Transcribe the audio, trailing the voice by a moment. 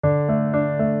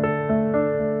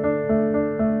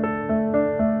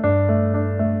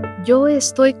Yo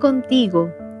estoy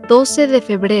contigo, 12 de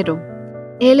febrero.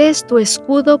 Él es tu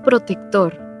escudo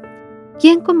protector.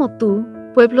 ¿Quién como tú,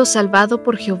 pueblo salvado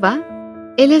por Jehová?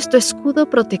 Él es tu escudo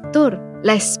protector,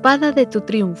 la espada de tu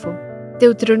triunfo.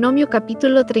 Deuteronomio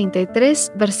capítulo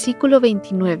 33, versículo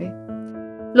 29.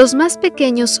 Los más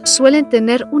pequeños suelen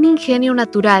tener un ingenio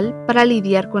natural para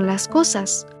lidiar con las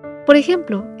cosas. Por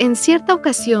ejemplo, en cierta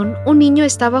ocasión, un niño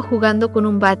estaba jugando con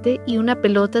un bate y una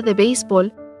pelota de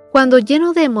béisbol cuando,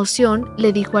 lleno de emoción,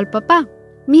 le dijo al papá: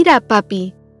 «Mira,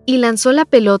 papi», y lanzó la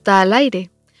pelota al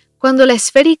aire. Cuando la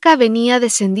esférica venía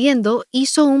descendiendo,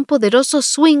 hizo un poderoso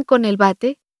swing con el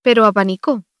bate, pero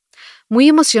abanicó. Muy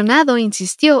emocionado,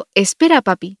 insistió: «Espera,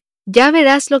 papi, ya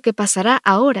verás lo que pasará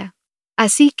ahora».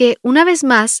 Así que, una vez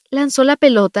más, lanzó la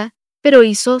pelota, pero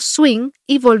hizo swing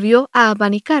y volvió a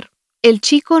abanicar. El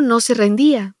chico no se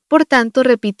rendía, por tanto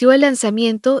repitió el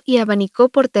lanzamiento y abanicó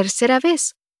por tercera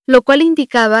vez, lo cual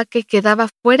indicaba que quedaba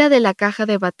fuera de la caja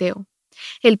de bateo.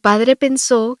 El padre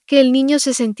pensó que el niño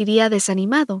se sentiría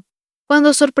desanimado,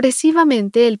 cuando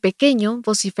sorpresivamente el pequeño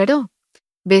vociferó: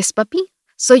 «¿Ves, papi?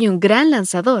 Soy un gran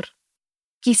lanzador».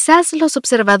 Quizás los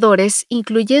observadores,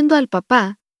 incluyendo al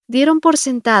papá, dieron por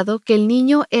sentado que el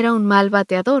niño era un mal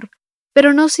bateador,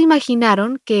 pero no se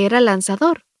imaginaron que era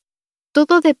lanzador.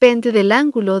 Todo depende del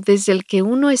ángulo desde el que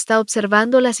uno está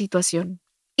observando la situación.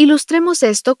 Ilustremos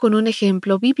esto con un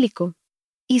ejemplo bíblico.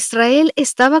 Israel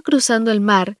estaba cruzando el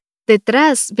mar,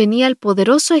 detrás venía el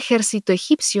poderoso ejército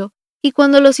egipcio, y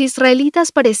cuando los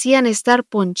israelitas parecían estar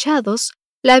ponchados,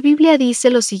 la Biblia dice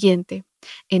lo siguiente: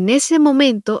 «En ese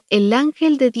momento el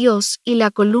ángel de Dios y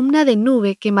la columna de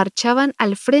nube que marchaban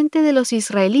al frente de los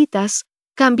israelitas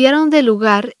cambiaron de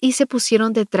lugar y se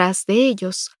pusieron detrás de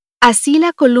ellos. Así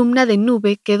la columna de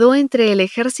nube quedó entre el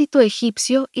ejército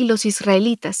egipcio y los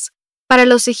israelitas. Para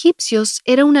los egipcios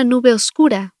era una nube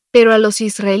oscura, pero a los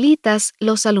israelitas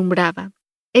los alumbraba».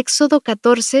 Éxodo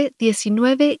 14,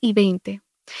 19 y 20.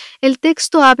 El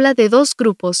texto habla de dos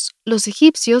grupos, los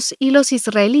egipcios y los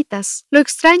israelitas. Lo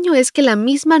extraño es que la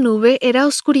misma nube era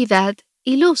oscuridad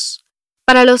y luz.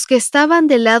 Para los que estaban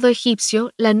del lado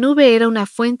egipcio, la nube era una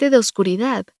fuente de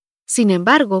oscuridad. Sin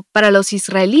embargo, para los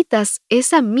israelitas,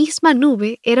 esa misma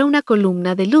nube era una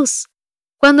columna de luz.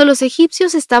 Cuando los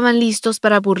egipcios estaban listos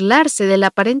para burlarse del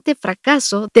aparente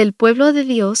fracaso del pueblo de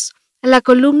Dios, la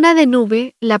columna de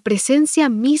nube, la presencia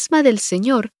misma del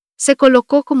Señor, se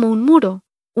colocó como un muro,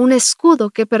 un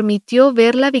escudo que permitió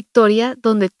ver la victoria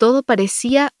donde todo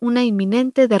parecía una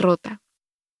inminente derrota.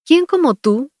 ¿Quién como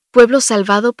tú, pueblo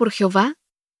salvado por Jehová?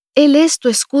 Él es tu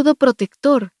escudo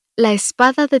protector, la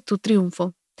espada de tu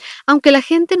triunfo. Aunque la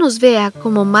gente nos vea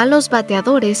como malos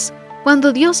bateadores,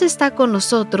 cuando Dios está con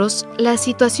nosotros, las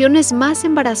situaciones más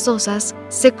embarazosas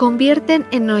se convierten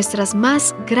en nuestras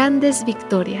más grandes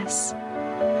victorias.